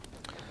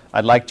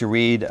I'd like to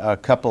read a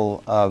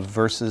couple of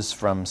verses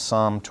from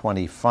Psalm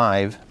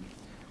 25.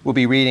 We'll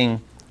be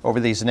reading, over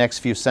these next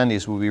few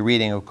Sundays, we'll be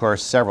reading, of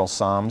course, several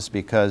Psalms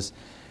because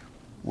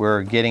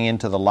we're getting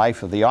into the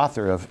life of the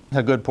author of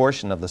a good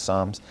portion of the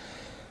Psalms.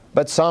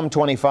 But Psalm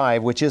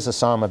 25, which is a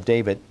Psalm of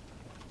David,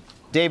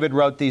 David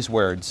wrote these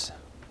words,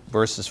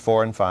 verses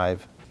 4 and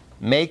 5.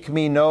 Make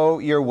me know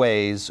your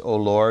ways, O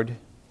Lord.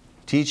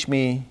 Teach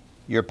me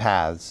your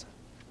paths.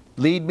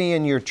 Lead me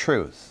in your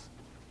truth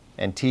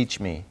and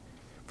teach me.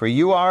 For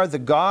you are the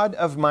God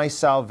of my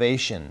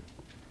salvation.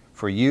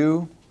 For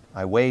you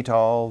I wait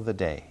all the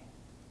day.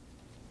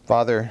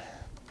 Father,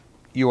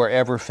 you are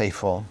ever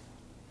faithful,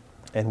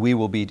 and we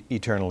will be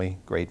eternally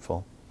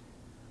grateful.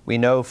 We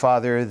know,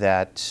 Father,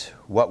 that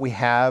what we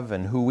have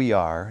and who we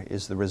are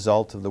is the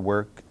result of the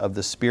work of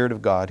the Spirit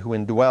of God who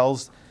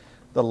indwells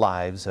the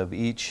lives of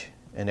each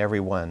and every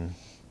one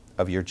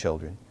of your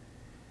children.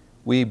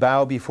 We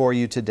bow before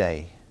you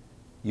today.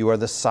 You are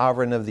the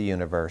sovereign of the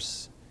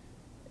universe,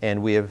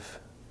 and we have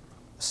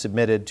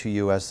submitted to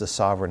you as the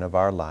sovereign of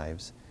our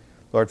lives.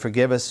 Lord,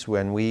 forgive us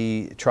when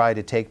we try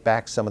to take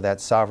back some of that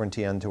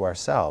sovereignty unto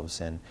ourselves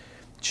and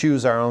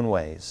choose our own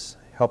ways.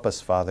 Help us,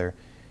 Father,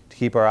 to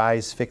keep our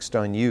eyes fixed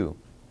on you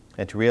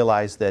and to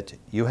realize that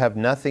you have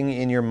nothing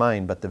in your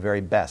mind but the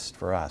very best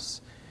for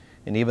us.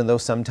 And even though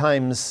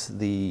sometimes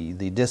the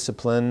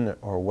discipline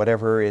or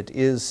whatever it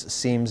is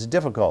seems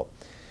difficult,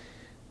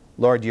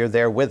 Lord, you're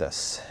there with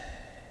us,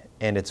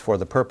 and it's for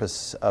the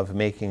purpose of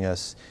making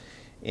us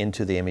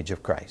into the image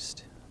of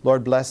Christ.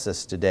 Lord, bless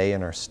us today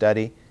in our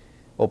study.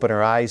 Open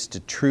our eyes to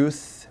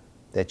truth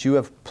that you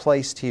have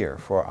placed here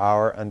for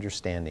our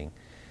understanding.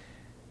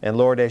 And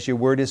Lord, as your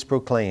word is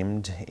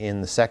proclaimed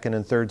in the second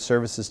and third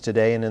services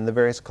today and in the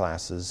various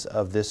classes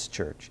of this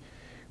church,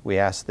 we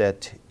ask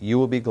that you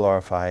will be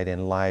glorified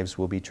and lives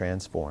will be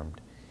transformed.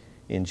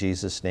 In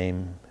Jesus'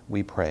 name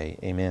we pray.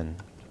 Amen.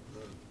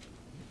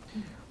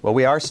 Well,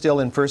 we are still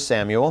in 1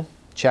 Samuel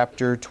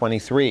chapter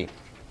 23.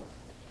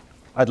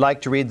 I'd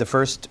like to read the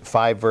first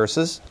 5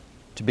 verses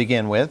to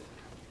begin with.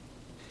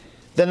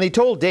 Then they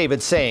told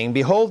David, saying,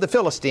 Behold, the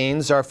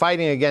Philistines are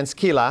fighting against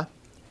Keilah,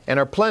 and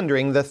are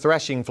plundering the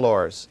threshing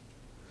floors.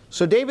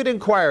 So David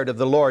inquired of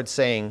the Lord,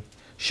 saying,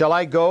 Shall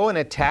I go and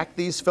attack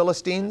these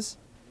Philistines?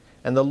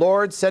 And the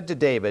Lord said to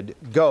David,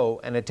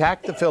 Go and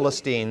attack the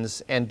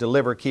Philistines and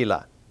deliver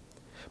Keilah.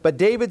 But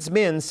David's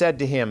men said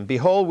to him,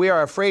 Behold, we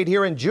are afraid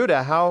here in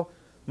Judah, how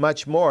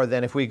much more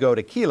than if we go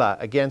to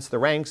Keilah against the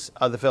ranks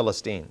of the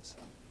Philistines.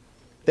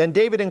 Then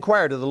David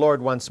inquired of the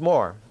Lord once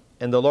more,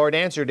 and the Lord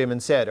answered him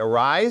and said,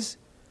 Arise,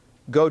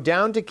 go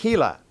down to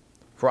Keilah,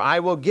 for I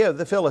will give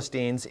the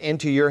Philistines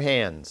into your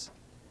hands.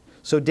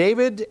 So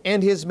David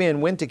and his men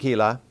went to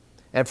Keilah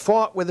and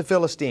fought with the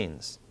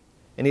Philistines.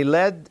 And he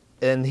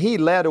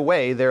led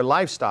away their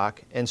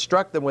livestock and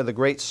struck them with a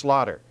great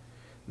slaughter.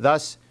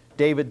 Thus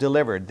David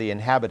delivered the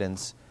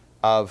inhabitants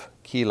of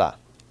Keilah.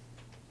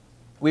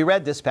 We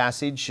read this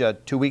passage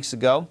 2 weeks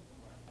ago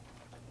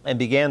and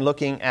began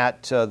looking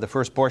at the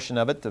first portion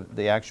of it,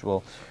 the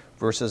actual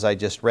verses I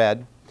just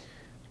read.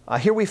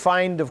 Here we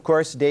find, of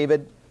course,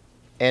 David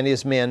and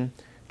his men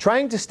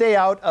trying to stay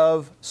out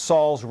of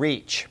Saul's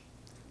reach.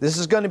 This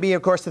is going to be,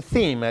 of course, the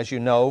theme, as you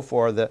know,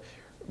 for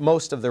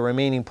most of the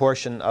remaining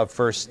portion of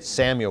 1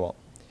 Samuel.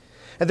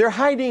 And they're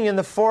hiding in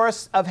the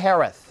forest of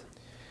Hereth.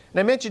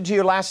 And I mentioned to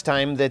you last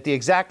time that the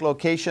exact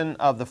location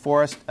of the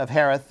forest of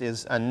Hereth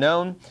is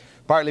unknown,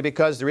 partly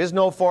because there is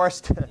no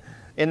forest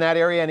in that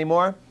area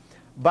anymore.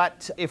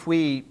 But if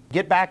we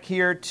get back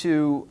here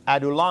to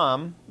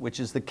Adullam,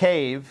 which is the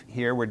cave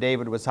here where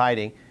David was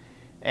hiding,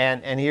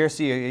 and here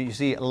you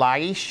see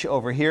Laish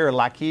over here,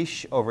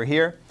 Lachish over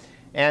here,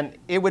 and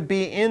it would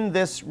be in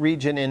this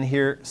region in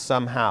here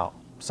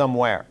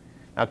somewhere.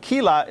 Now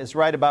Keilah is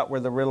right about where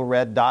the little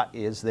red dot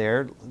is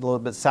there, a little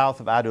bit south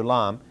of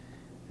Adullam,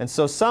 and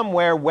so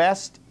somewhere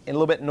west and a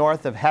little bit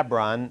north of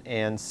Hebron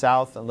and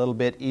south a little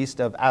bit east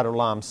of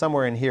Adullam,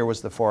 somewhere in here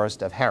was the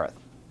forest of Hereth.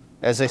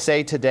 As I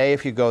say today,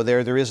 if you go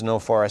there, there is no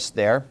forest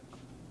there.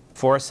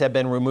 Forests have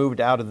been removed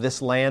out of this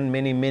land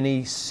many,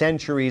 many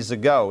centuries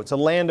ago. It's a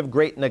land of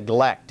great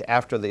neglect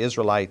after the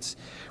Israelites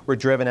were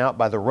driven out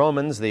by the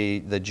Romans.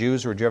 The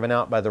Jews were driven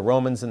out by the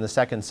Romans in the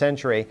 2nd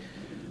century.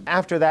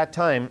 After that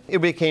time, it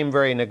became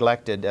very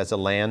neglected as a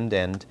land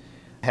and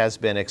has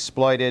been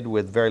exploited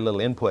with very little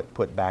input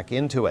put back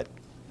into it.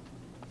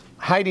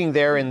 Hiding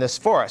there in this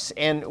forest.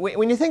 And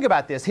when you think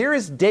about this, here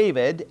is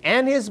David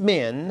and his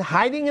men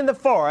hiding in the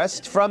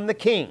forest from the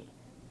king.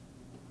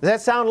 Does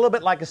that sound a little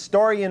bit like a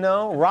story, you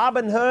know?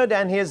 Robin Hood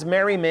and his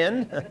merry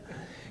men,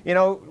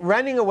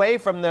 running away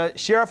from the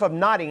sheriff of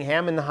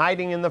Nottingham and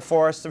hiding in the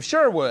forest of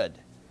Sherwood.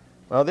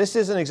 Well, this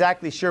isn't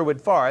exactly Sherwood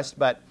Forest,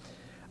 but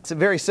it's a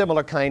very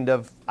similar kind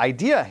of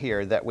idea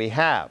here that we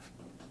have.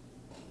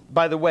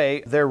 By the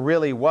way, there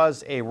really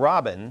was a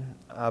Robin,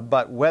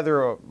 but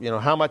whether,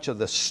 how much of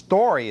the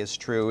story is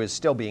true is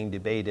still being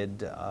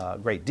debated a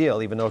great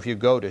deal, even though if you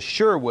go to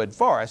Sherwood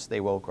Forest, they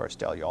will, of course,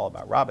 tell you all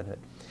about Robin Hood.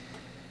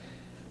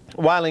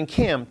 While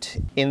encamped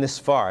in this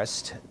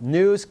forest,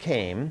 news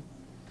came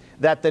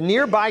that the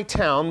nearby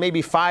town,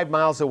 maybe 5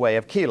 miles away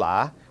of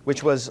Keilah,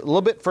 which was a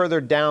little bit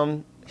further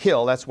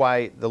downhill, that's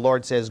why the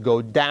Lord says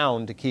go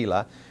down to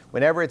Keilah.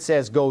 Whenever it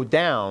says go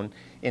down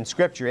in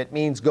Scripture, it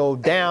means go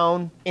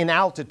down in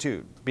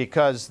altitude,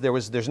 because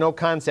there's no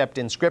concept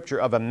in Scripture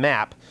of a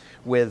map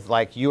with,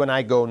 like, you and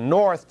I go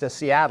north to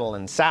Seattle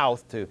and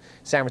south to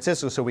San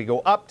Francisco, so we go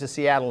up to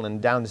Seattle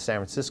and down to San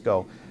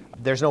Francisco.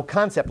 There's no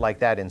concept like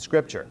that in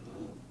Scripture.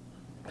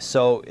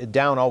 So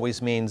down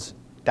always means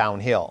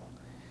downhill.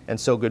 And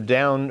so go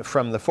down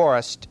from the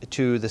forest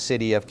to the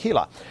city of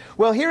Keilah.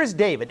 Well, here's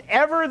David,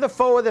 ever the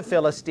foe of the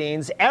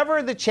Philistines,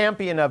 ever the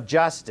champion of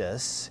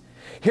justice,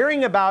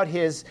 hearing about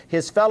his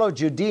fellow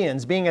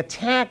Judeans being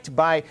attacked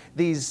by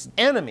these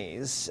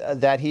enemies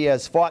that he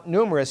has fought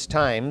numerous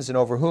times and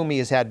over whom he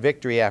has had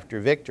victory after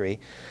victory.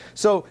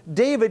 So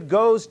David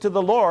goes to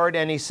the Lord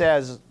and he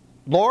says,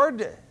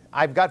 Lord,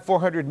 I've got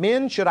 400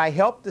 men. Should I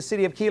help the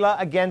city of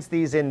Keilah against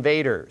these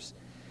invaders?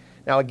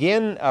 Now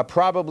again,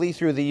 probably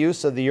through the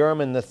use of the Urim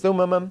and the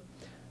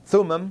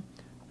Thummim,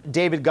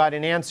 David got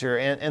an answer,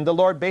 and the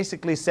Lord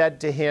basically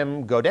said to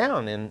him, go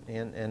down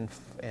and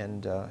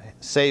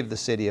save the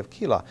city of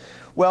Keilah.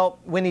 Well,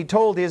 when he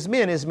told his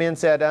men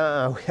said,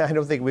 I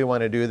don't think we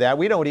want to do that.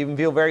 We don't even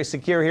feel very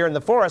secure here in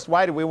the forest.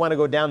 Why do we want to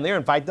go down there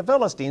and fight the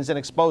Philistines and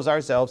expose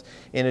ourselves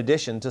in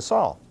addition to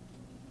Saul?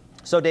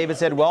 So David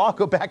said, well, I'll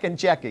go back and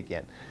check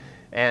again.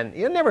 And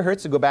it never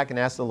hurts to go back and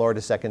ask the Lord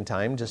a second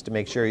time just to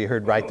make sure you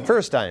heard right the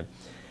first time.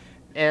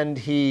 And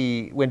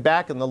he went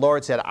back and the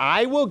Lord said,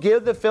 I will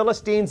give the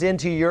Philistines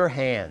into your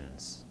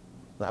hands.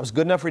 That was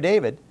good enough for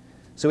David.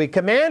 So he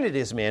commanded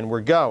his men,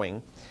 we're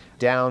going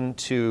down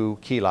to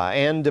Keilah.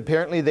 And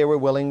apparently they were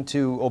willing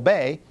to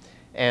obey.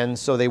 And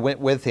so they went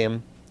with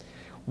him.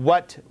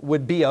 What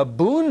would be a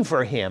boon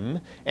for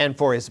him and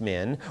for his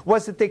men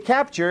was that they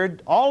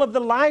captured all of the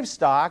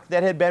livestock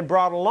that had been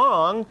brought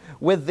along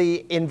with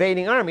the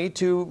invading army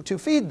to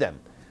feed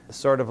them.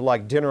 Sort of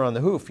like dinner on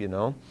the hoof, you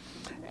know.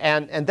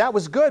 And that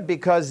was good,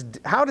 because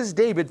how does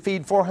David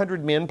feed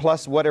 400 men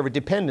plus whatever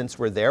dependents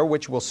were there,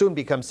 which will soon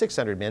become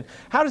 600 men?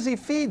 How does he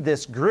feed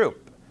this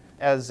group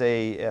as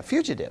a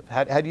fugitive?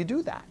 How do you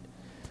do that?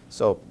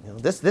 So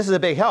this is a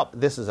big help.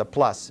 This is a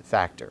plus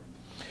factor.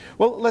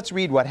 Well, let's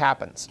read what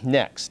happens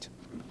next.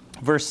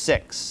 Verse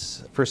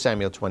 6, 1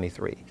 Samuel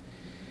 23.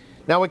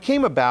 Now it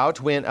came about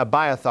when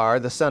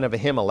Abiathar, the son of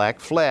Ahimelech,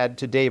 fled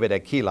to David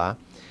at Keilah,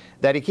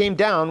 that he came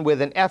down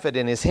with an ephod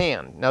in his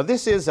hand. Now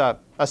this is a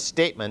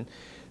statement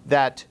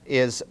that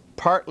is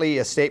partly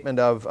a statement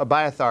of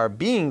Abiathar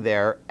being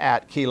there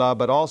at Keilah,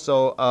 but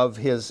also of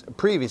his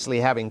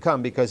previously having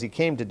come, because he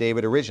came to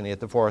David originally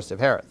at the forest of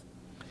Hereth.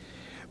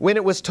 When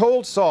it was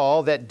told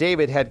Saul that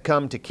David had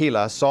come to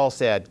Keilah, Saul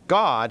said,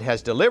 God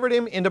has delivered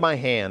him into my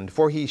hand,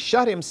 for he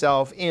shut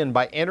himself in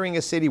by entering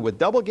a city with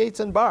double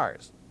gates and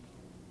bars.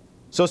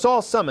 So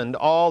Saul summoned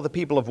all the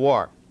people of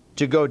war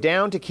to go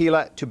down to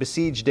Keilah to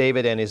besiege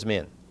David and his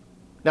men.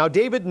 Now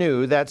David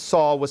knew that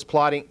Saul was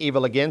plotting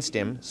evil against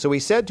him, so he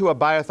said to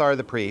Abiathar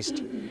the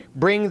priest,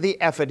 bring the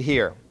ephod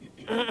here.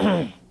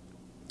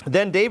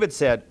 Then David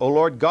said, O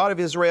Lord God of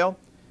Israel,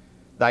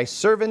 thy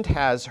servant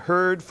has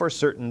heard for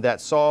certain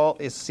that Saul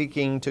is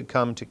seeking to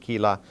come to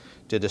Keilah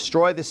to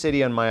destroy the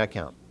city on my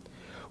account.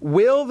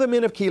 Will the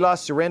men of Keilah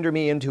surrender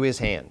me into his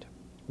hand?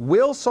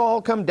 Will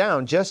Saul come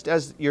down just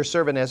as your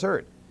servant has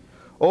heard?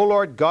 O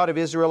Lord God of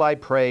Israel, I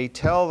pray,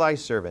 tell thy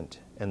servant.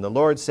 And the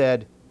Lord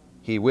said,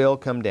 he will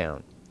come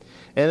down.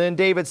 And then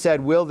David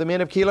said, will the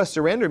men of Keilah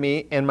surrender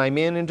me and my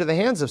men into the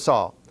hands of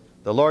Saul?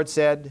 The Lord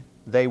said,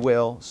 they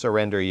will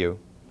surrender you.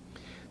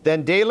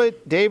 Then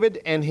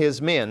David and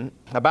his men,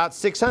 about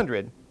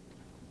 600,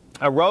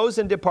 arose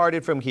and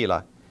departed from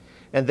Keilah,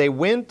 and they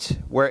went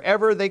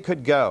wherever they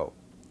could go.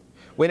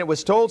 When it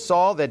was told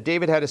Saul that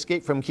David had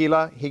escaped from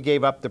Keilah, he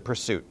gave up the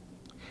pursuit.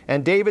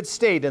 And David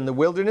stayed in the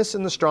wilderness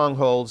and the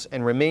strongholds,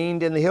 and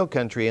remained in the hill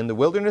country in the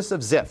wilderness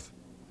of Ziph.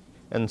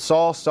 And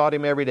Saul sought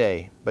him every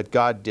day, but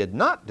God did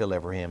not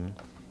deliver him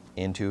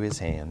into his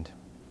hand.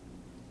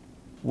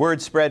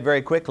 Word spread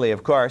very quickly,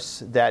 of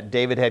course, that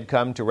David had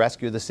come to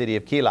rescue the city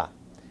of Keilah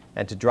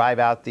and to drive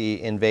out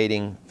the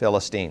invading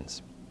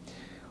Philistines.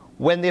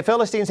 When the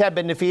Philistines had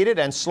been defeated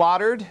and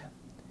slaughtered,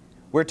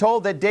 we're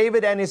told that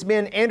David and his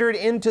men entered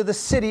into the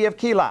city of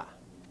Keilah.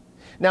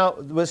 Now,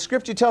 the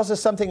scripture tells us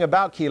something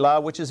about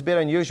Keilah, which is a bit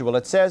unusual.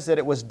 It says that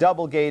it was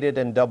double-gated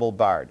and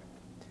double-barred.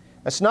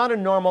 That's not a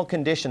normal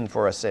condition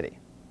for a city.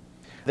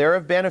 There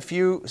have been a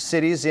few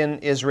cities in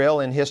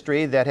Israel in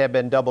history that have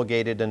been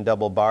double-gated and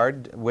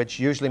double-barred, which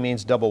usually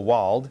means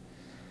double-walled.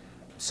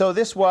 So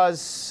this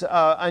was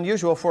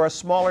unusual for a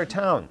smaller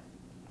town,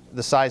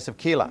 the size of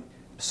Keilah.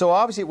 So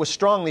obviously it was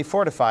strongly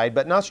fortified,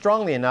 but not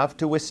strongly enough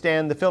to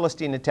withstand the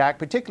Philistine attack,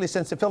 particularly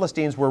since the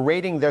Philistines were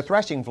raiding their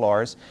threshing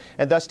floors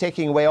and thus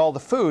taking away all the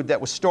food that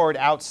was stored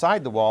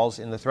outside the walls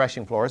in the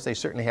threshing floors. They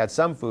certainly had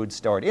some food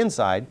stored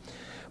inside,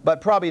 but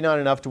probably not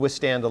enough to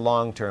withstand a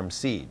long-term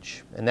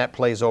siege. And that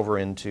plays over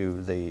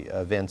into the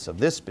events of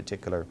this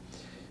particular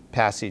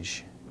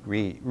passage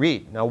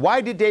read. Now,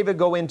 why did David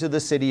go into the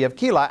city of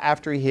Keilah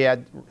after he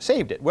had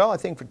saved it? Well, I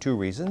think for two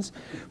reasons.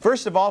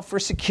 First of all, for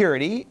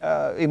security,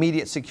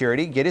 immediate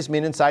security, get his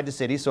men inside the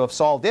city, so if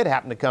Saul did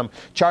happen to come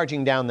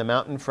charging down the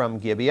mountain from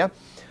Gibeah,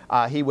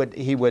 he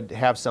would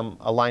have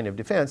a line of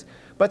defense.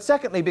 But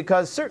secondly,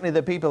 because certainly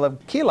the people of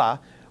Keilah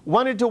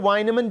wanted to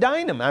wine him and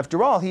dine him.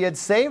 After all, he had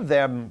saved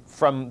them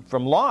from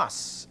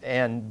loss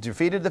and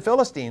defeated the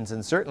Philistines,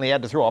 and certainly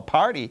had to throw a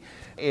party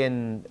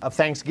of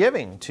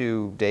thanksgiving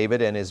to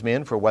David and his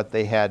men for what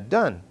they had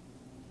done.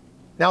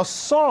 Now,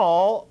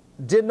 Saul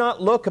did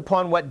not look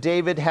upon what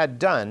David had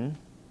done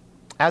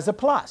as a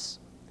plus.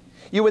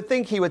 You would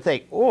think he would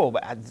think, oh,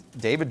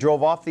 David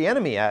drove off the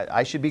enemy.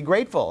 I should be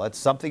grateful. It's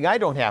something I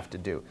don't have to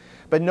do.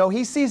 But no,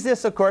 he sees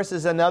this, of course,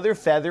 as another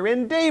feather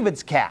in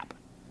David's cap.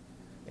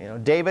 You know,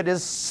 David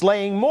is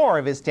slaying more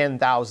of his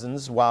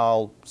 10,000s,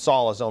 while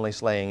Saul is only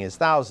slaying his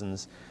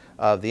thousands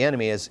of the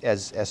enemy,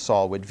 as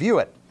Saul would view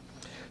it.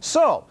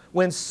 So,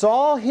 when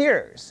Saul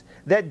hears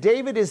that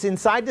David is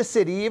inside the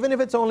city, even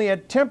if it's only a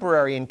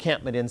temporary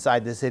encampment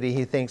inside the city,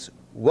 he thinks,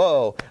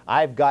 whoa,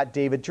 I've got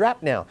David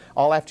trapped now.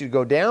 I'll have to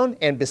go down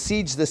and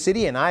besiege the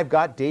city, and I've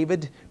got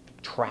David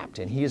trapped,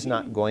 and he is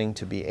not going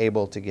to be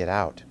able to get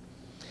out.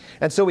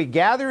 And so he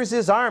gathers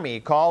his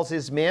army, calls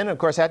his men. Of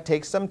course, that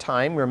takes some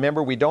time.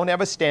 Remember, we don't have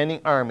a standing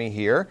army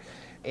here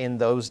in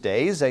those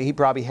days. He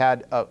probably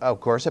had, of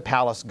course, a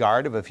palace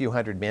guard of a few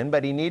hundred men,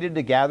 but he needed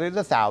to gather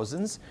the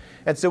thousands.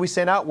 And so he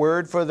sent out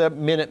word for the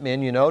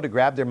Minutemen, you know, to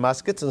grab their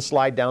muskets and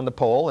slide down the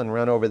pole and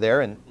run over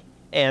there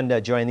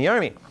and join the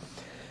army.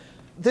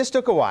 This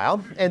took a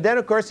while, and then,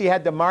 of course, he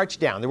had to march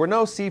down. There were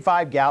no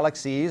C-5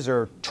 Galaxies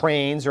or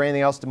trains or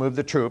anything else to move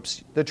the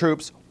troops. The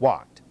troops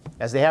walked,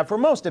 as they have for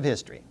most of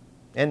history.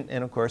 And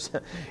of course,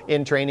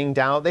 in training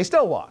down, they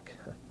still walk.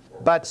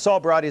 But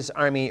Saul brought his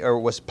army, or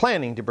was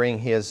planning to bring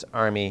his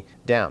army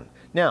down.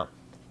 Now,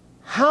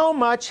 how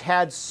much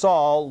had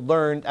Saul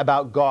learned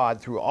about God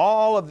through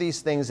all of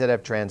these things that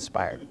have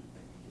transpired?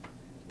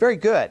 Very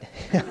good.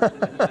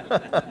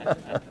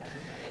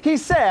 He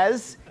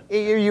says,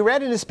 you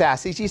read in this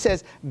passage, he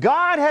says,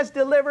 God has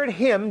delivered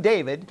him,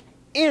 David,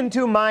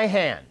 into my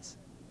hands.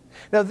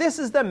 Now, this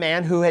is the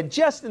man who had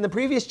just in the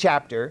previous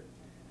chapter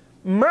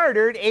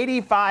murdered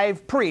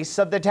 85 priests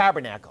of the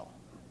tabernacle.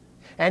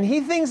 And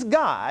he thinks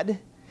God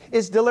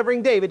is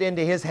delivering David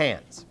into his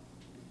hands.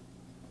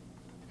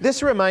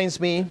 This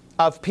reminds me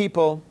of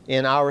people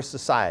in our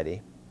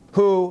society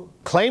who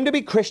claim to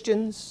be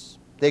Christians.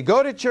 They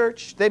go to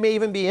church. They may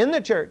even be in the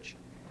church.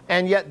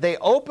 And yet they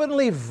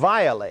openly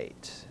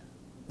violate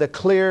the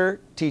clear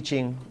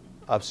teaching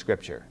of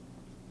Scripture.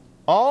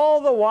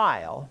 All the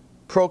while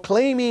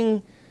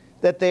proclaiming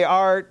that they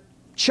are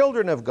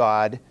children of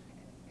God,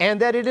 and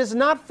that it is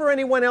not for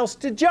anyone else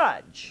to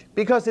judge,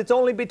 because it's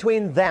only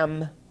between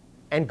them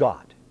and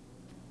God.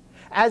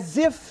 As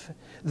if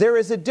there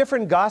is a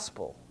different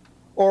gospel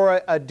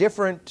or a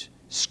different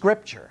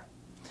scripture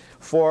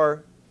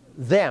for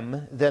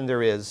them than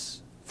there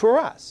is for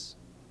us.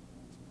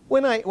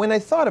 When I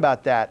thought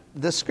about that,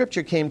 the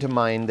scripture came to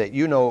mind that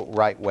you know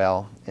right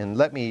well, and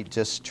let me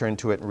just turn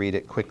to it and read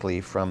it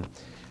quickly from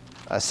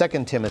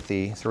 2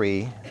 Timothy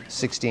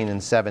 3:16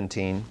 and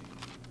 17.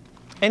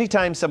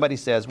 Anytime somebody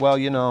says, well,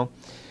 you know,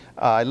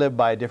 I live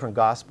by a different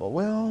gospel.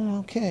 Well,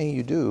 okay,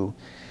 you do.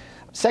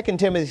 2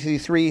 Timothy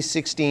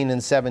 3:16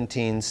 and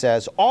 17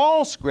 says,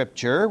 all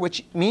Scripture,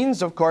 which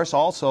means, of course,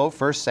 also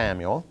 1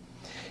 Samuel,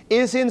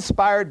 is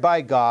inspired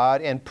by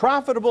God and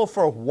profitable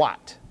for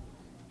what?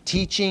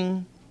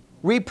 Teaching,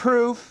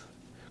 reproof,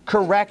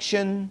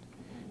 correction,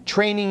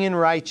 training in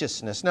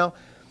righteousness. Now,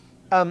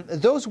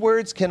 those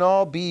words can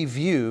all be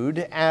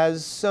viewed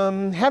as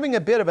having a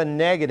bit of a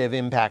negative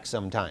impact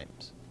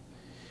sometimes.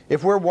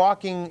 If we're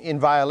walking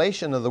in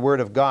violation of the Word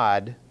of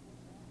God,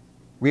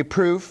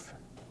 reproof,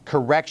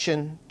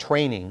 correction,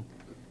 training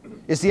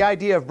is the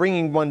idea of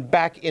bringing one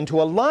back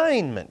into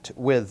alignment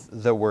with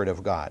the Word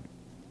of God.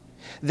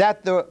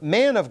 That the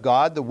man of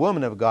God, the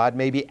woman of God,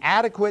 may be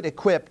adequate,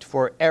 equipped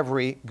for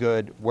every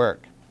good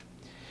work.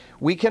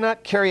 We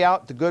cannot carry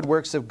out the good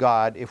works of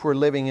God if we're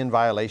living in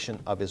violation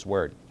of His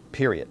Word,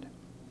 period.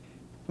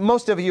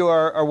 Most of you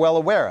are well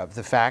aware of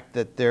the fact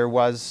that there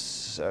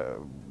was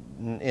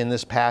in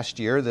this past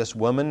year, this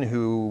woman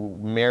who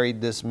married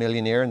this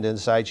millionaire and then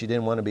decided she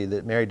didn't want to be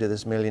married to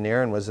this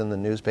millionaire and was in the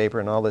newspaper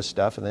and all this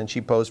stuff. And then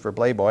she posed for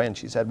Playboy and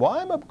she said, well,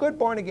 I'm a good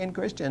born-again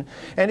Christian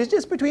and it's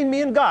just between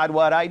me and God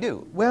what I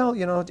do. Well,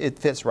 you know, it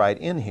fits right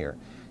in here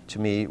to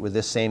me with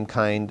this same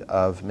kind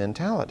of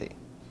mentality.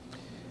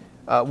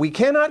 We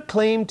cannot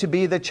claim to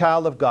be the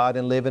child of God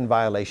and live in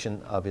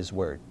violation of His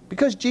Word.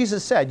 Because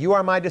Jesus said, you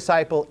are my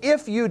disciple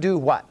if you do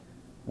what?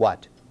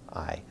 What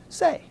I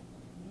say.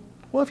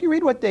 Well, if you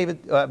read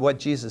what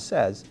Jesus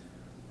says,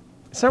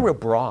 it's not real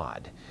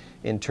broad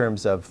in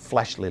terms of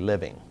fleshly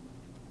living.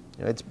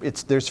 You know,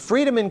 there's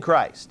freedom in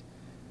Christ,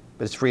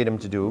 but it's freedom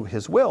to do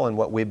His will and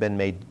what we've been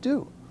made to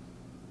do.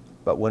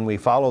 But when we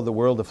follow the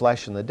world, the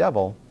flesh, and the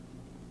devil,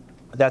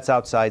 that's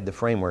outside the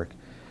framework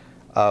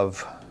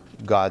of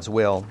God's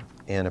will,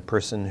 and a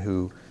person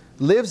who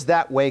lives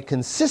that way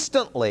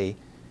consistently,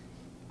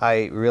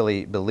 I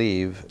really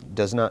believe,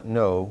 does not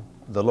know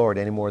the Lord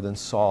any more than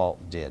Saul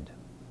did.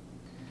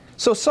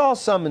 So Saul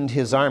summoned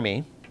his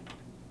army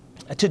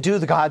to do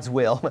God's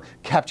will,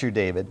 capture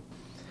David.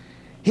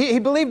 He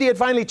believed he had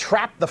finally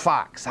trapped the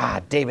fox.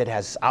 David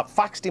has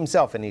outfoxed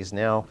himself, and he's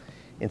now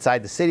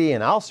inside the city,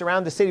 and I'll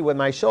surround the city with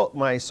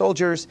my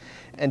soldiers,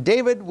 and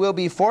David will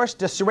be forced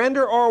to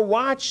surrender or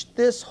watch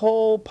this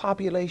whole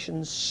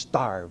population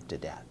starve to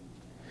death.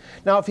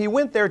 Now, if he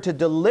went there to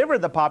deliver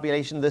the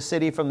population of the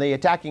city from the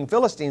attacking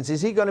Philistines,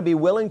 is he going to be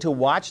willing to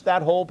watch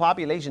that whole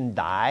population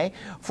die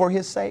for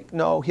his sake?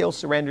 No, he'll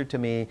surrender to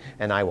me,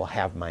 and I will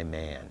have my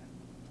man.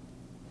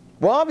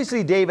 Well,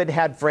 obviously, David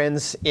had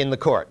friends in the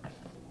court,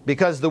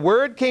 because the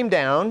word came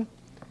down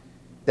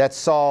that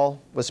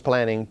Saul was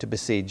planning to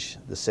besiege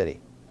the city.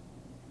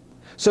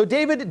 So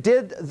David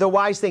did the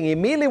wise thing. He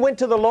immediately went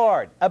to the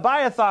Lord.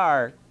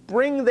 Abiathar,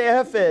 bring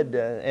the ephod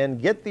and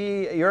get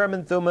the Urim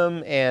and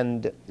Thummim,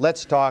 and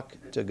let's talk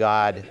to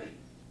God.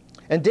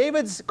 And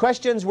David's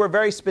questions were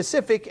very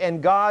specific,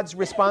 and God's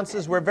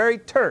responses were very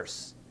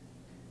terse.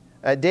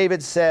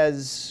 David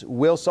says,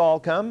 will Saul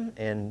come?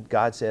 And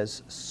God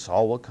says,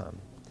 Saul will come.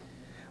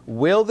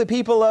 Will the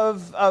people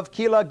of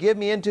Keilah give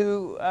me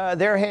into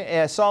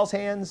Saul's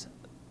hands?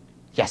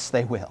 Yes,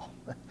 they will.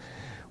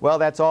 Well,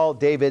 that's all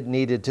David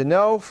needed to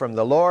know from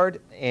the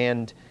Lord,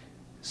 and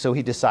so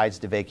he decides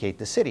to vacate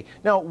the city.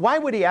 Now, why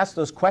would he ask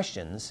those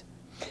questions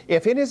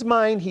if in his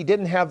mind he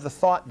didn't have the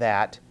thought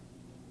that,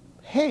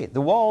 hey, the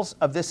walls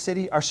of this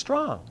city are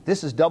strong.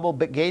 This is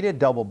double-gated,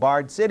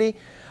 double-barred city.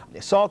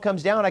 If Saul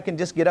comes down, I can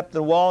just get up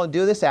the wall and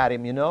do this at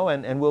him,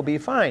 and we'll be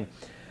fine.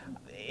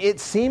 It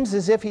seems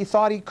as if he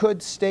thought he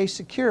could stay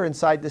secure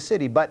inside the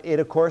city, but it,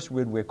 of course,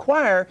 would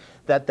require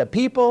that the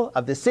people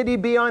of the city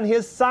be on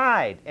his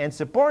side and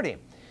support him.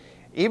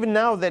 Even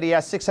now that he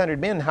has 600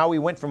 men, how he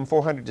went from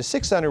 400 to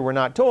 600, we're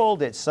not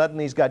told.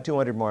 Suddenly he's got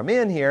 200 more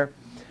men here.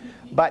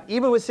 But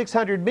even with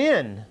 600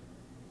 men,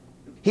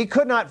 he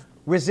could not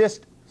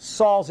resist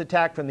Saul's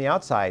attack from the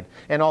outside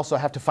and also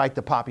have to fight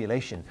the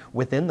population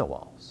within the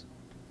walls.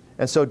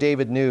 And so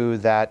David knew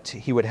that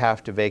he would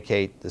have to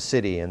vacate the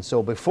city. And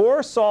so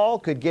before Saul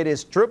could get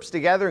his troops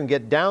together and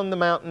get down the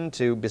mountain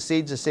to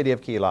besiege the city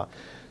of Keilah,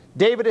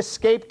 David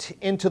escaped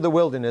into the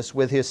wilderness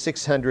with his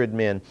 600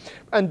 men,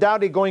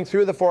 undoubtedly going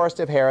through the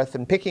forest of Hereth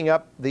and picking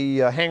up the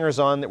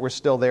hangers-on that were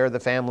still there, the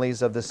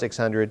families of the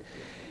 600,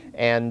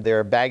 and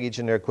their baggage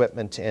and their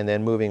equipment, and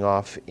then moving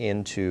off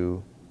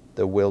into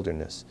the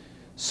wilderness.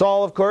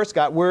 Saul, of course,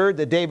 got word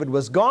that David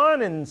was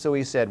gone, and so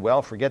he said,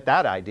 well, forget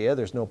that idea.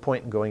 There's no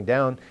point in going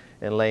down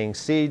and laying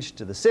siege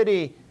to the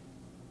city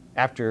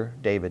after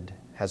David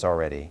has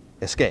already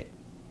escaped.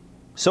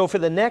 So for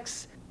the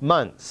next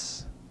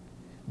months,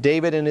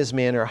 David and his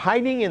men are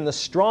hiding in the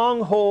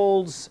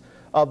strongholds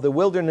of the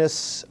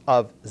wilderness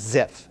of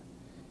Ziph,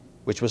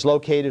 which was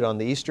located on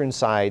the eastern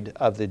side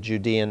of the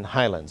Judean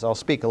highlands. I'll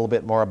speak a little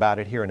bit more about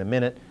it here in a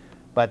minute,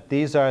 but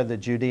these are the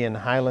Judean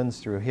highlands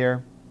through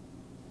here.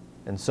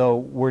 And so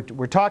we're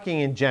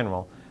talking in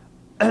general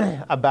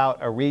about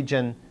a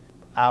region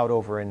out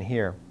over in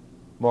here,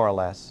 more or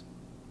less.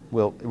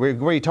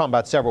 We're talking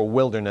about several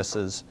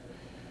wildernesses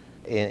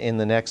in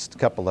the next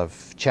couple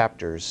of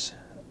chapters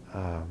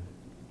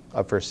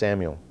of 1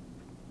 Samuel.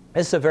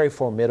 This is a very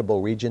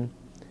formidable region.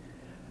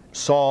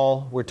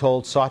 Saul, we're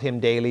told, sought him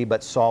daily,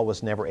 but Saul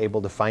was never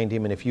able to find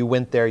him. And if you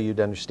went there, you'd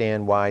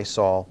understand why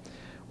Saul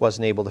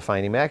wasn't able to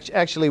find him.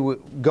 Actually,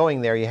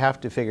 going there, you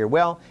have to figure,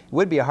 well, it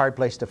would be a hard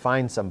place to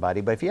find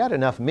somebody, but if you had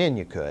enough men,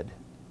 you could.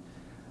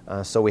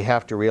 So we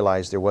have to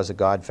realize there was a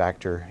God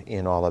factor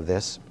in all of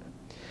this.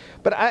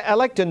 But I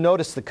like to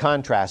notice the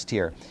contrast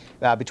here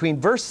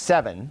between verse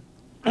 7,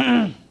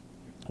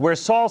 where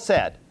Saul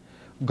said,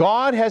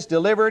 God has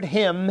delivered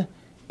him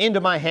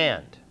into my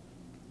hand.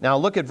 Now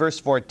look at verse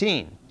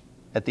 14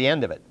 at the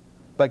end of it.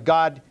 But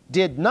God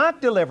did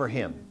not deliver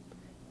him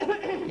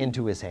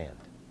into his hand.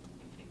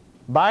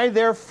 By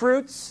their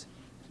fruits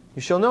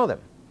you shall know them.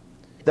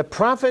 The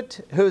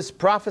prophet whose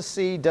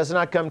prophecy does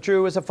not come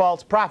true is a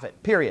false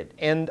prophet, period.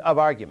 End of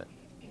argument.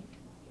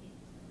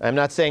 I'm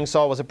not saying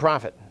Saul was a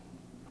prophet,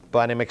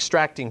 but I'm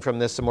extracting from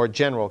this a more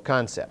general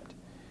concept.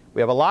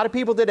 We have a lot of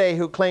people today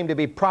who claim to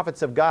be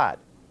prophets of God,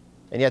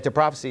 and yet their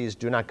prophecies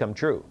do not come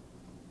true.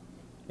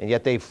 And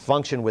yet they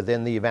function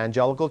within the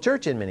evangelical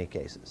church in many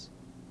cases.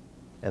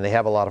 And they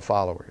have a lot of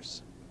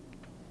followers.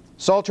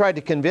 Saul tried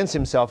to convince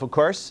himself, of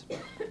course,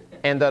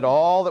 and that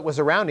all that was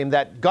around him,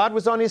 that God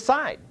was on his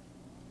side.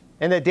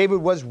 And that David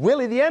was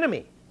really the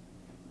enemy.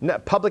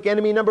 Public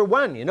enemy number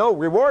one,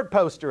 reward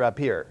poster up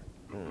here.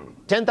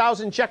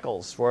 10,000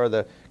 shekels for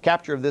the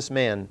capture of this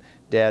man,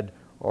 dead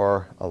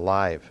or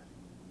alive.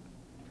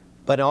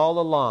 But all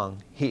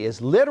along, he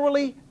is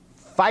literally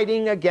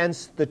fighting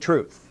against the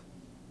truth.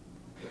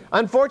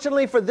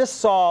 Unfortunately for this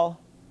Saul,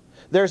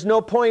 there's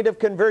no point of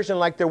conversion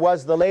like there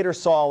was the later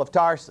Saul of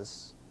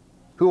Tarsus,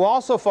 who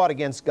also fought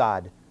against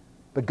God.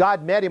 But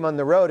God met him on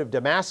the road of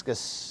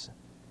Damascus,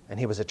 and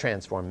he was a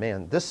transformed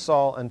man. This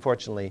Saul,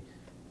 unfortunately,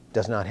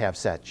 does not have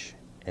such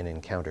an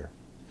encounter.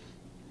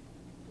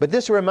 But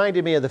this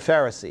reminded me of the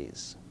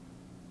Pharisees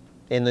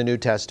in the New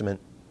Testament,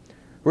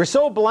 who were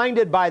so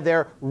blinded by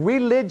their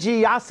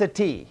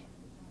religiosity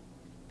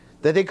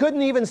that they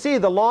couldn't even see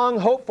the long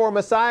hoped for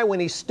Messiah when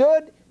he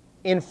stood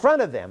in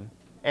front of them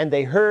and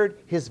they heard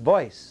his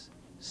voice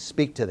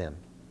speak to them.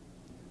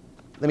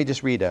 Let me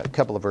just read a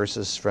couple of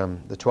verses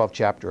from the 12th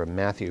chapter of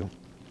Matthew.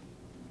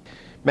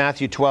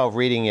 Matthew 12,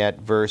 reading at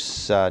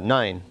verse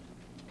 9.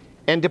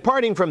 And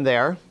departing from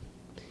there,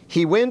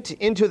 he went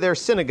into their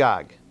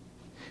synagogue.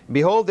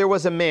 Behold, there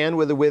was a man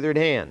with a withered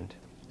hand.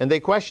 And they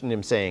questioned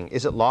him, saying,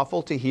 Is it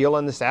lawful to heal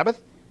on the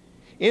Sabbath?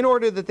 In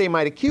order that they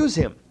might accuse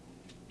him.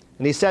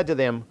 And he said to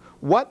them,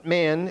 What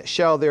man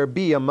shall there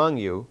be among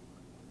you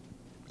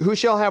who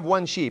shall have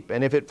one sheep,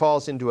 and if it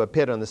falls into a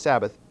pit on the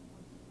Sabbath,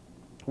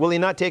 will he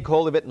not take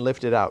hold of it and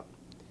lift it out?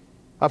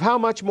 Of how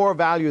much more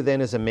value then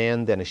is a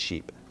man than a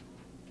sheep?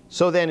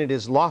 So then it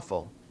is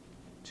lawful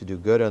to do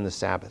good on the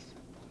Sabbath.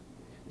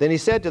 Then he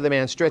said to the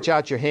man, Stretch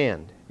out your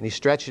hand. And he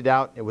stretched it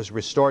out. It was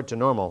restored to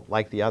normal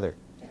like the other.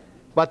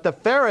 But the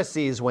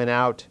Pharisees went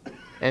out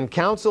and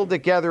counseled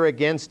together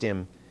against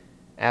him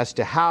as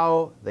to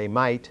how they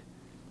might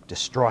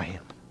destroy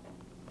him.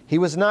 He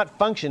was not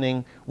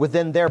functioning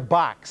within their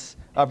box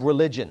of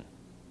religion.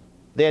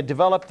 They had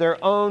developed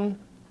their own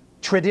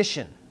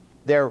tradition,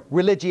 their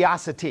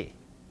religiosity.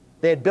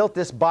 They had built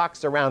this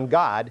box around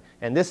God,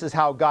 and this is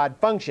how God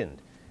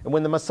functioned. And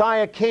when the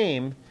Messiah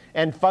came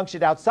and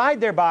functioned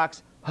outside their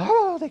box,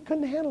 they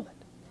couldn't handle it.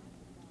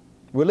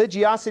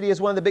 Religiosity is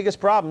one of the biggest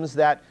problems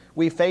that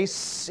we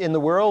face in the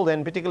world,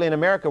 and particularly in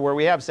America, where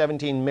we have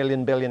 17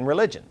 million billion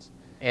religions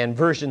and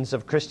versions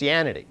of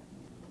Christianity.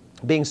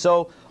 Being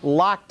so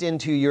locked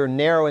into your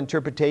narrow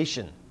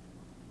interpretation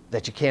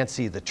that you can't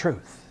see the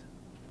truth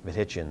if it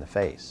hits you in the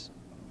face.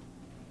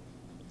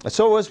 And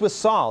so it was with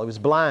Saul. He was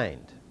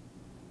blind.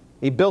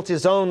 He built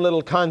his own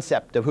little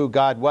concept of who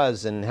God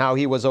was and how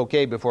he was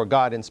okay before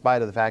God, in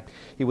spite of the fact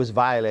he was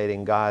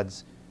violating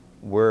God's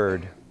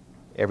word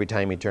every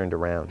time he turned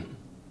around.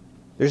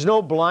 There's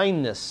no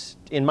blindness.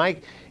 In my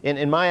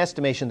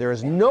estimation, there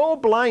is no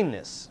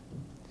blindness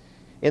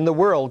in the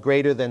world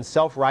greater than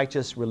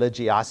self-righteous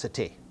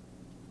religiosity.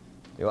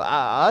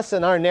 Us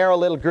and our narrow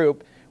little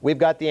group, we've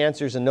got the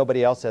answers and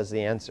nobody else has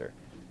the answer.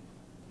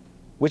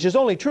 Which is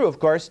only true, of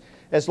course,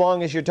 as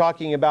long as you're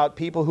talking about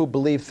people who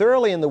believe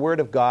thoroughly in the Word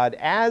of God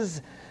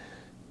as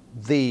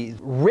the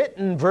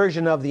written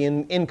version of the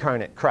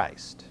incarnate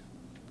Christ,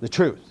 the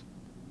truth.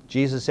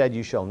 Jesus said,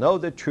 You shall know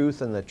the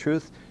truth, and the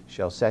truth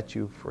shall set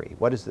you free.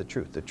 What is the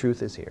truth? The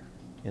truth is here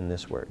in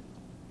this Word.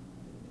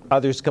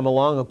 Others come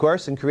along, of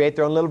course, and create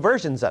their own little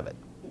versions of it.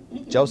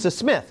 Joseph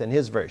Smith and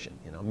his version,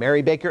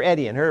 Mary Baker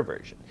Eddy and her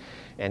version,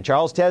 and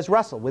Charles Taze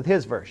Russell with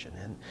his version,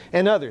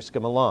 and others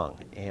come along.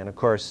 And, of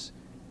course,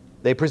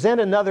 they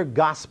present another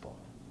gospel,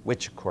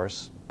 which, of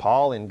course,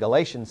 Paul in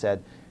Galatians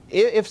said,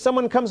 if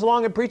someone comes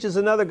along and preaches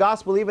another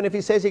gospel, even if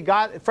he says he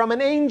got it from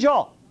an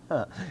angel,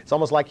 it's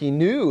almost like he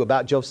knew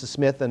about Joseph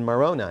Smith and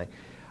Moroni.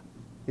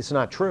 It's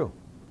not true.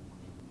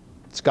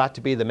 It's got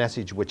to be the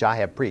message which I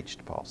have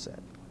preached, Paul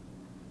said.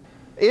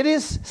 It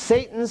is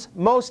Satan's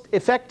most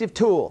effective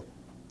tool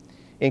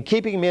in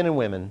keeping men and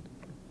women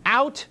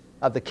out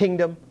of the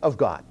kingdom of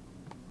God.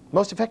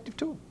 Most effective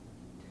tool.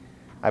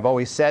 I've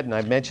always said, and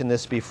I've mentioned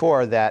this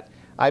before, that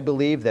I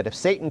believe that if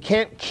Satan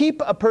can't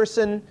keep a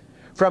person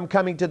from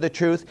coming to the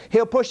truth,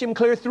 he'll push him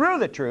clear through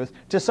the truth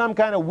to some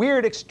kind of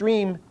weird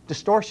extreme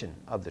distortion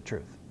of the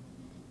truth.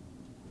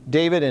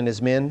 David and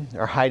his men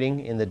are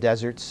hiding in the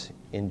deserts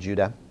in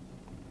Judah.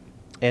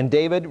 And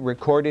David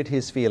recorded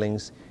his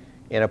feelings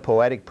in a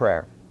poetic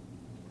prayer.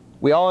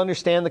 We all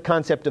understand the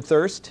concept of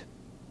thirst.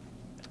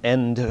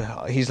 And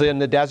he's in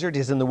the desert,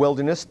 he's in the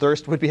wilderness.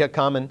 Thirst would be a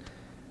common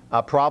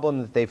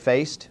problem that they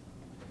faced.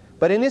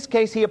 But in this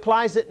case, he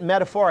applies it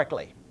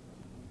metaphorically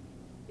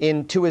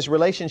into his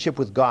relationship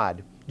with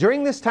God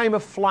during this time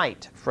of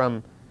flight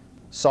from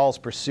Saul's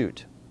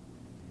pursuit.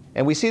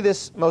 And we see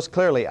this most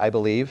clearly, I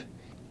believe,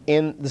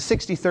 in the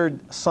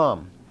 63rd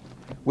Psalm,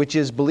 which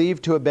is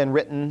believed to have been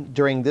written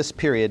during this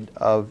period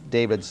of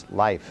David's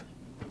life.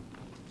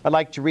 I'd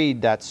like to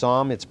read that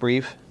psalm. It's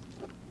brief,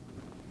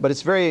 but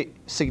it's very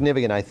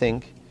significant, I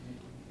think,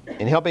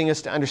 in helping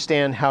us to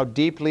understand how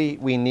deeply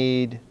we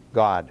need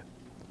God.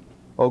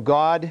 O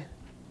God,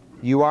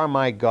 you are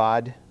my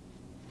God,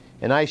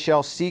 and I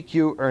shall seek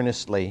you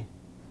earnestly.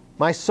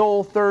 My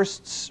soul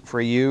thirsts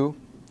for you.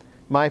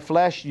 My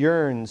flesh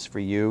yearns for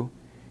you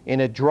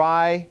in a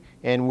dry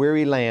and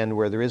weary land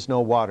where there is no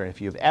water. If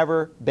you've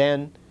ever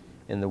been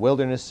in the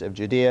wilderness of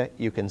Judea,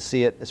 you can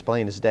see it as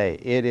plain as day.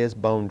 It is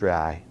bone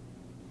dry.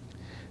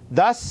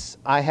 Thus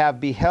I have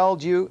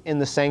beheld you in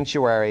the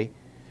sanctuary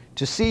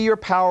to see your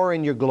power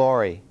and your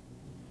glory,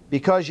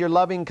 because your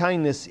loving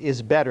kindness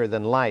is better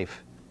than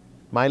life.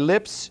 My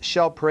lips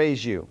shall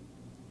praise you.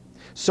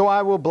 So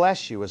I will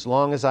bless you as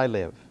long as I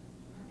live.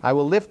 I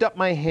will lift up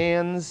my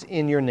hands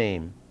in your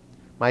name.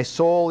 My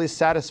soul is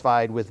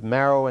satisfied with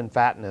marrow and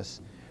fatness.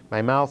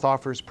 My mouth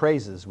offers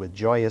praises with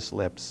joyous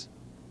lips.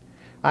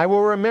 I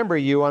will remember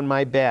you on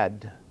my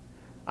bed.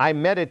 I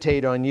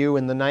meditate on you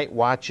in the night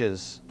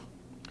watches,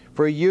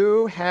 for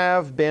you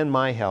have been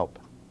my help.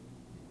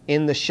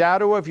 In the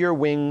shadow of your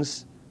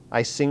wings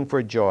I sing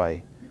for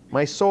joy.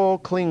 My soul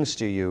clings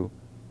to you.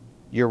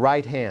 Your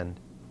right hand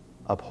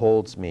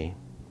upholds me.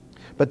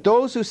 But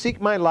those who seek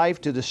my life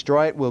to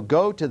destroy it will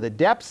go to the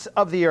depths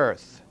of the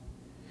earth.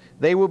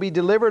 They will be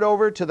delivered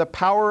over to the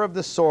power of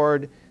the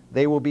sword.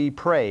 They will be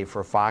prey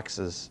for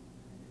foxes.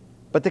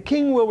 But the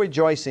king will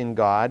rejoice in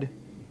God.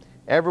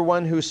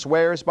 Everyone who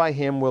swears by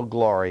him will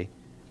glory.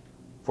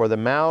 For the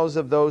mouths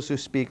of those who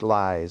speak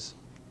lies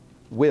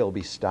will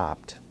be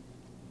stopped.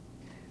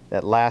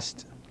 That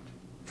last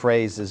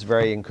phrase is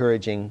very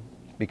encouraging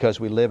because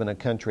we live in a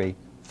country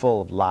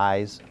full of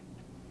lies.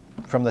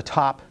 From the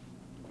top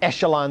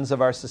echelons of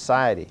our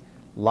society,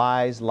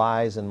 lies,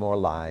 lies, and more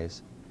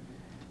lies.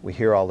 We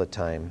hear all the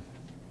time.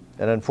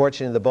 And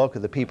unfortunately, the bulk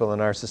of the people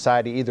in our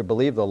society either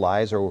believe the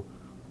lies or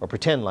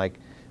pretend like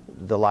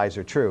the lies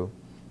are true.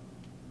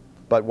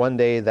 But one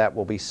day that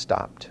will be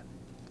stopped,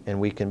 and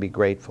we can be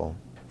grateful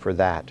for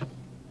that.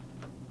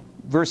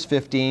 Verse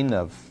 15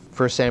 of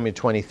 1 Samuel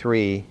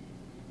 23,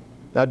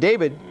 now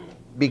David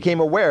became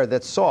aware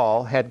that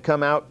Saul had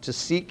come out to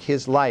seek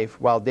his life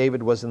while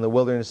David was in the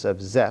wilderness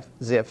of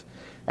Ziph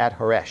at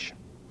Horesh.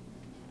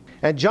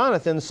 And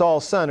Jonathan,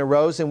 Saul's son,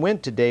 arose and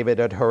went to David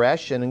at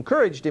Horesh and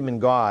encouraged him in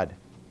God.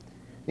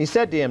 He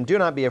said to him, do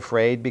not be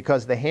afraid,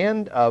 because the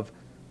hand of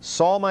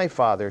Saul my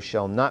father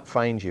shall not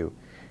find you,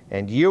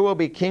 and you will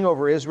be king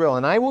over Israel,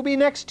 and I will be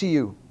next to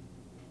you.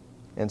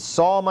 And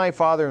Saul my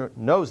father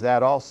knows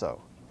that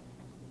also.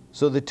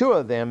 So the two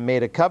of them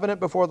made a covenant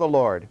before the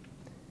Lord,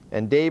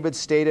 and David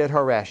stayed at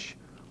Horesh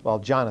while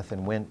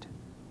Jonathan went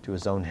to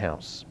his own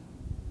house.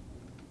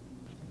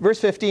 Verse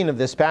 15 of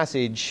this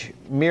passage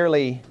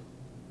merely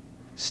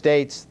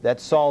states that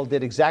Saul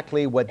did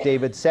exactly what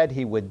David said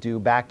he would do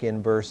back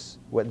in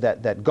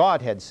that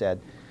God had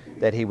said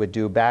that he would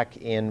do back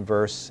in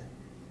verse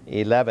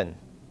 11.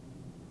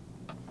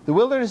 The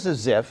wilderness of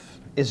Ziph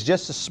is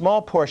just a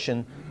small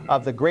portion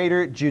of the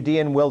greater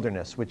Judean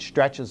wilderness, which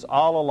stretches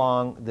all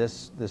along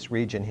this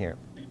region here,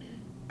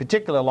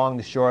 particularly along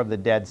the shore of the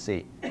Dead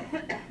Sea.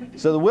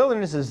 So the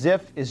wilderness of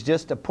Ziph is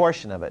just a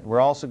portion of it. We're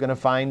also going to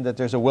find that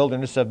there's a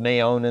wilderness of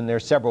Maon, and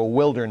there's several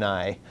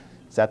wilderni.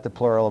 Is that the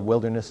plural of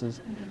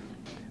wildernesses?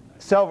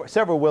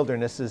 Several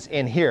wildernesses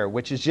in here,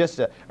 which is just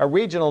a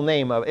regional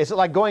name of. It's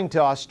like going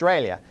to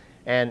Australia,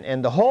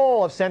 and the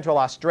whole of central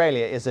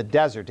Australia is a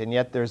desert, and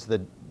yet there's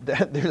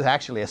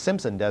actually a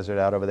Simpson Desert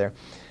out over there.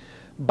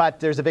 But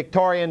there's a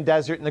Victorian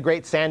Desert and the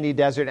Great Sandy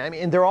Desert. I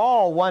mean, they're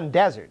all one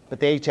desert, but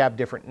they each have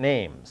different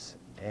names.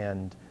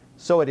 And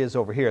so it is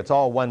over here. It's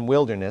all one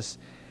wilderness,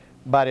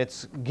 but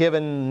it's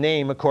given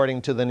name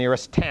according to the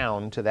nearest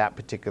town to that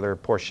particular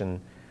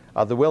portion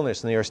of the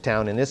wilderness. The nearest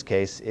town in this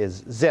case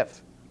is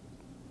Ziph.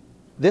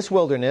 This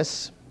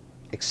wilderness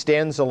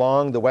extends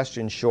along the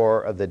western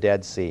shore of the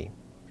Dead Sea.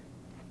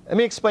 Let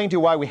me explain to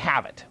you why we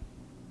have it.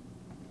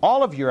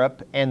 All of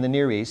Europe and the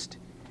Near East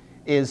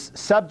is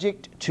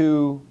subject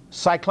to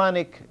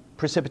cyclonic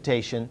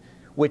precipitation,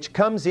 which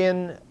comes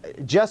in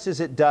just as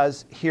it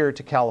does here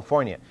to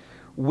California.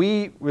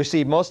 We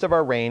receive most of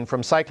our rain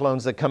from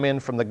cyclones that come in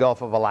from the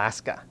Gulf of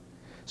Alaska.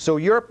 So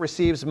Europe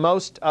receives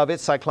most of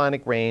its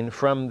cyclonic rain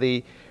from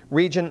the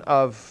region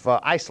of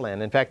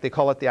Iceland. In fact, they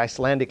call it the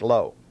Icelandic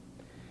Low.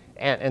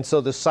 And so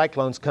the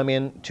cyclones come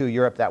in to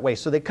Europe that way.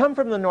 So they come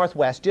from the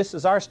northwest, just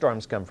as our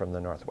storms come from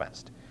the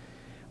northwest.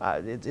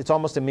 It's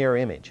almost a mirror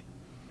image.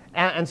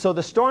 And so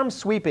the storms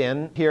sweep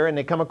in here, and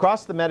they come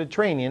across the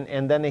Mediterranean,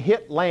 and then they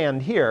hit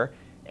land here.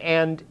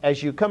 And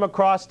as you come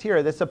across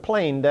here, that's a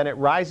plain, then it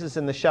rises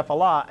in the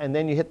Shephelah, and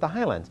then you hit the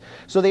highlands.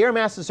 So the air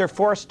masses are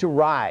forced to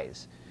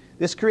rise.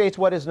 This creates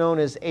what is known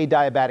as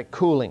adiabatic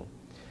cooling.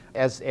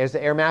 As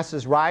the air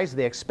masses rise,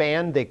 they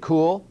expand, they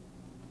cool.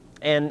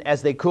 And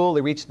as they cool,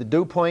 they reach the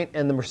dew point,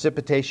 and the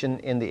precipitation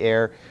in the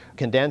air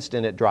condensed,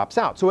 and it drops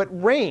out. So it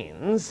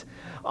rains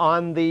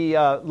on the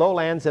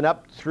lowlands and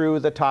up through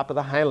the top of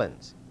the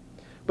highlands.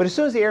 But as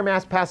soon as the air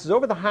mass passes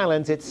over the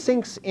highlands, it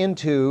sinks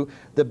into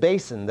the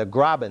basin, the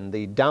Graben,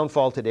 the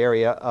downfaulted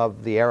area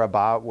of the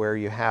Arabah, where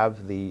you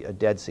have the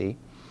Dead Sea.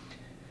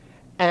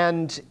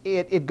 And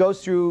it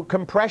goes through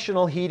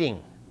compressional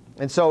heating.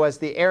 And so as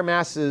the air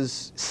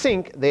masses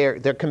sink, they're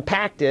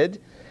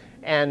compacted,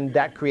 and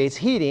that creates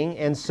heating,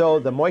 and so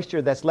the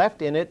moisture that's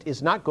left in it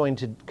is not going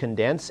to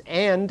condense,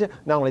 and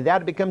not only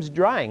that, it becomes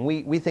drying.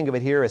 We think of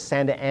it here as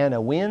Santa Ana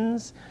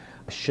winds,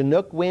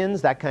 Chinook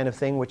winds, that kind of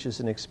thing, which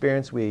is an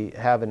experience we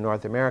have in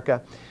North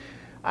America.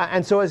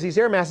 And so as these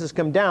air masses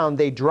come down,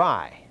 they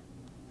dry.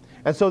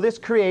 And so this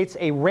creates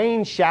a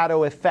rain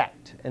shadow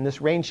effect, and this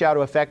rain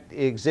shadow effect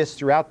exists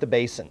throughout the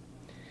basin.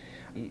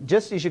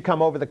 Just as you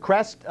come over the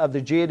crest of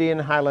the Judean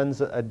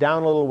highlands,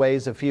 down a little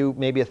ways,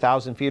 maybe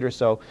 1,000 feet or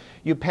so,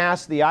 you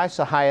pass the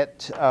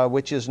Isahayat,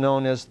 which is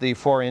known as the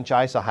 4-inch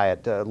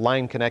Isahayat,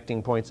 line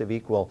connecting points of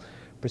equal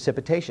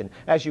precipitation.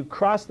 As you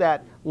cross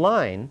that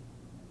line,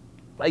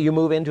 you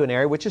move into an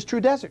area which is true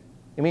desert.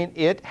 I mean,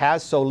 it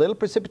has so little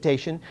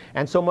precipitation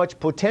and so much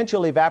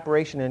potential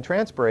evaporation and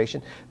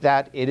transpiration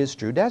that it is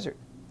true desert.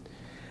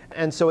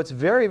 And so it's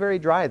very, very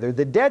dry there.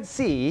 The Dead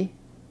Sea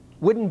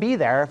wouldn't be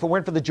there if it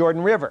weren't for the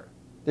Jordan River.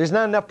 There's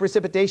not enough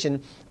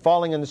precipitation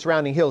falling on the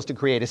surrounding hills to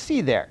create a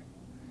sea there.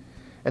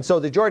 And so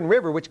the Jordan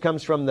River, which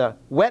comes from the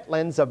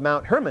wetlands of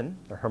Mount Hermon,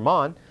 or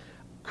Hermon,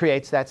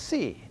 creates that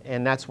sea.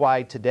 And that's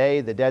why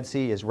today the Dead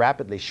Sea is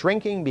rapidly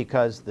shrinking,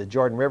 because the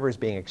Jordan River is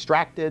being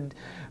extracted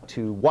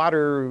to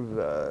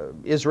water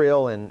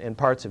Israel and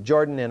parts of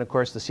Jordan. And of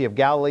course the Sea of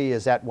Galilee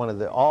is at one of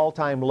the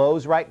all-time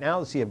lows right now.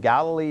 The Sea of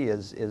Galilee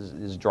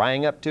is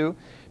drying up too,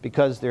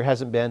 because there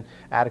hasn't been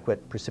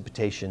adequate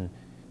precipitation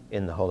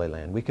in the Holy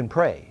Land. We can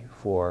pray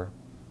for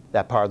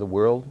that part of the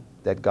world,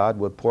 that God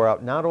would pour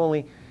out not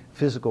only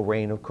physical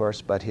rain, of course,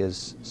 but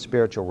His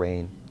spiritual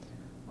rain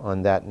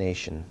on that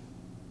nation.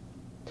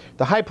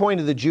 The high point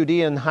of the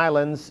Judean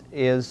highlands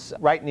is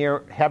right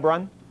near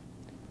Hebron,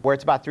 where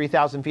it's about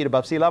 3,000 feet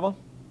above sea level.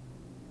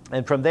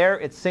 And from there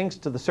it sinks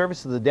to the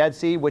surface of the Dead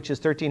Sea, which is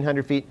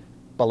 1,300 feet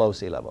below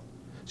sea level.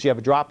 So you have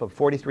a drop of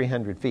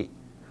 4,300 feet.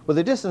 Well,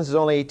 the distance is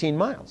only 18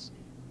 miles.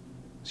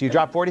 So you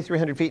drop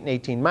 4,300 feet in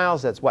 18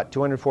 miles, that's what,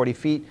 240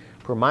 feet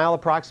per mile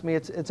approximately.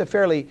 It's a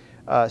fairly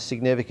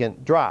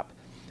significant drop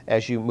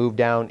as you move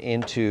down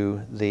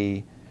into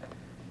the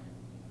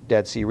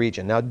Dead Sea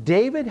region. Now,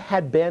 David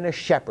had been a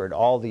shepherd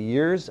all the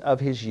years of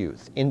his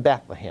youth in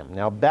Bethlehem.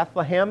 Now,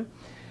 Bethlehem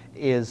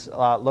is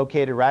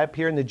located right up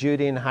here in the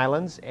Judean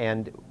highlands,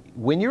 and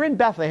when you're in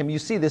Bethlehem, you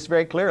see this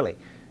very clearly.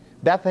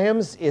 Bethlehem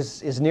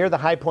is near the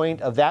high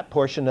point of that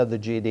portion of the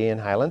Judean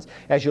highlands.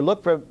 As you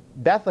look from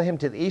Bethlehem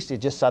to the east, it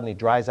just suddenly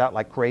dries out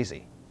like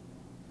crazy.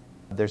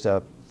 There's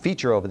a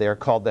feature over there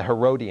called the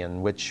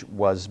Herodian, which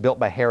was built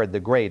by Herod the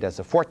Great as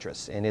a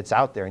fortress, and it's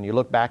out there, and you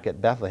look back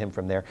at Bethlehem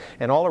from there,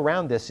 and all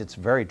around this it's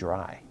very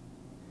dry.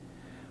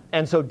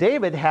 And so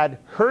David had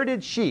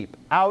herded sheep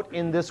out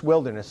in this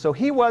wilderness, so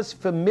he was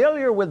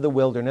familiar with the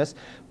wilderness,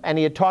 and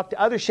he had talked to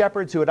other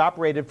shepherds who had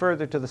operated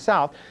further to the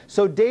south.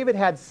 So David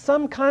had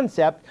some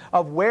concept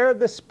of where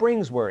the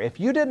springs were. If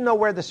you didn't know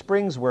where the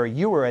springs were,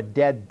 you were a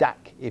dead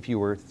duck if you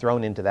were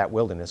thrown into that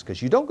wilderness,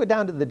 because you don't go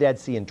down to the Dead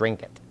Sea and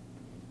drink it.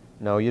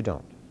 No, you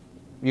don't.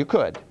 You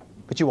could,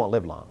 but you won't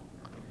live long.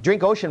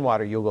 Drink ocean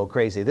water, you'll go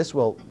crazy. This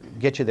will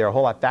get you there a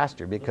whole lot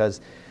faster, because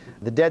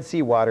the Dead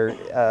Sea water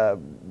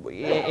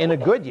in a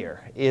good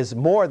year is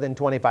more than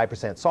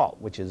 25% salt,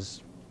 which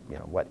is,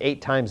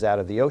 8 times that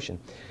of the ocean.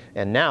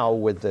 And now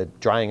with the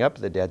drying up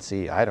of the Dead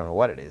Sea, I don't know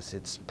what it is.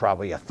 It's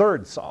probably a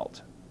third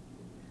salt.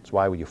 That's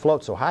why you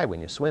float so high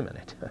when you swim in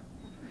it.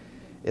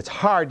 It's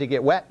hard to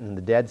get wet in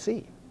the Dead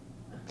Sea.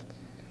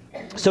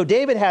 So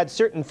David had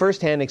certain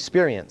firsthand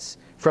experience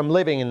from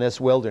living in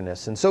this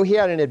wilderness, and so he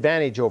had an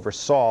advantage over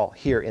Saul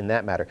here in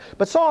that matter.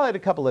 But Saul had a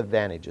couple of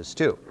advantages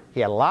too.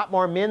 He had a lot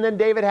more men than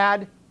David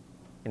had,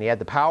 and he had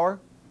the power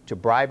to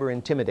bribe or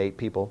intimidate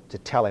people to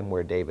tell him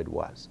where David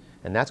was.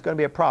 And that's going to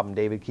be a problem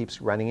David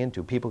keeps running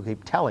into. People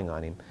keep telling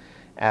on him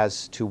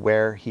as to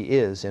where he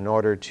is in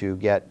order to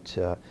get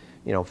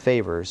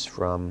favors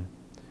from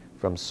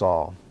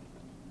Saul.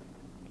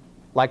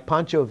 Like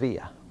Pancho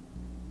Villa,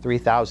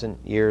 3,000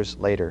 years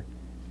later,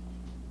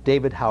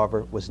 David,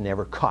 however, was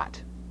never caught.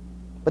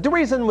 But the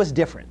reason was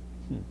different.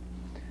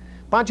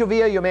 Pancho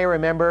Villa, you may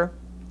remember,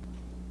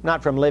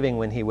 not from living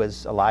when he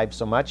was alive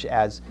so much,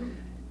 as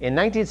in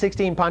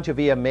 1916, Pancho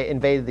Villa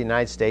invaded the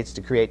United States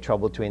to create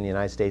trouble between the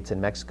United States and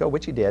Mexico,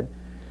 which he did.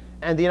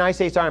 And the United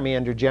States Army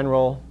under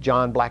General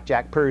John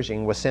Blackjack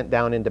Pershing was sent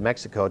down into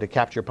Mexico to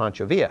capture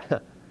Pancho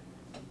Villa.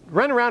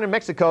 Run around in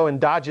Mexico in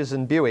Dodges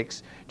and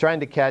Buicks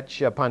trying to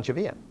catch Pancho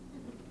Villa,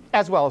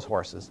 as well as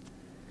horses.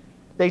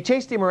 They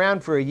chased him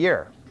around for a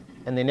year,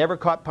 and they never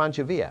caught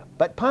Pancho Villa.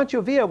 But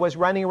Pancho Villa was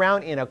running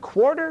around in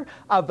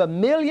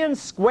 250,000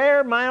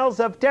 square miles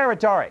of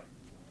territory.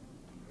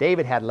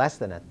 David had less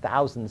than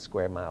 1,000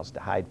 square miles to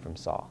hide from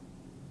Saul.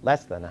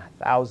 Less than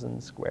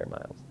 1,000 square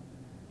miles.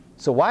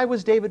 So why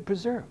was David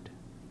preserved?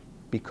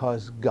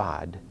 Because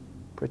God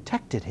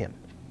protected him.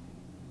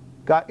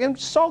 And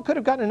Saul could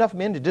have gotten enough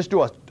men to just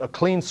do a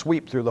clean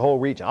sweep through the whole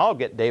region. I'll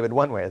get David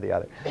one way or the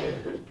other.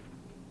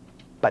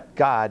 But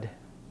God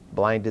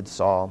blinded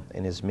Saul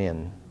and his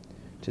men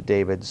to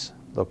David's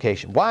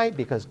location. Why?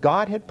 Because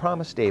God had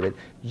promised David,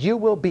 you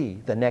will be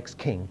the next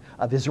king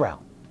of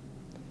Israel.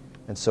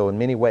 And so in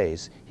many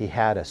ways, he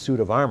had a suit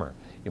of armor,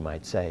 you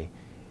might say,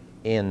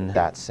 in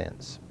that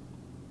sense.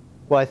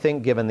 Well, I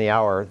think given the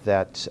hour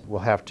that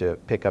we'll have to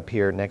pick up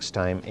here next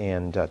time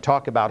and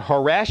talk about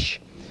Horesh,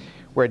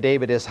 where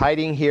David is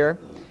hiding here,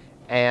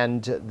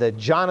 and the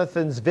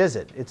Jonathan's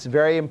visit. It's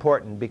very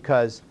important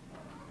because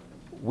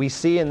we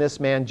see in this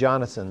man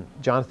Jonathan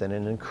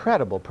an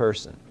incredible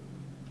person,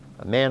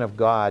 a man of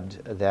God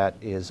that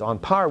is on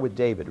par with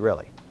David,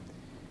 really,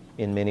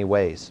 in many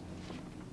ways.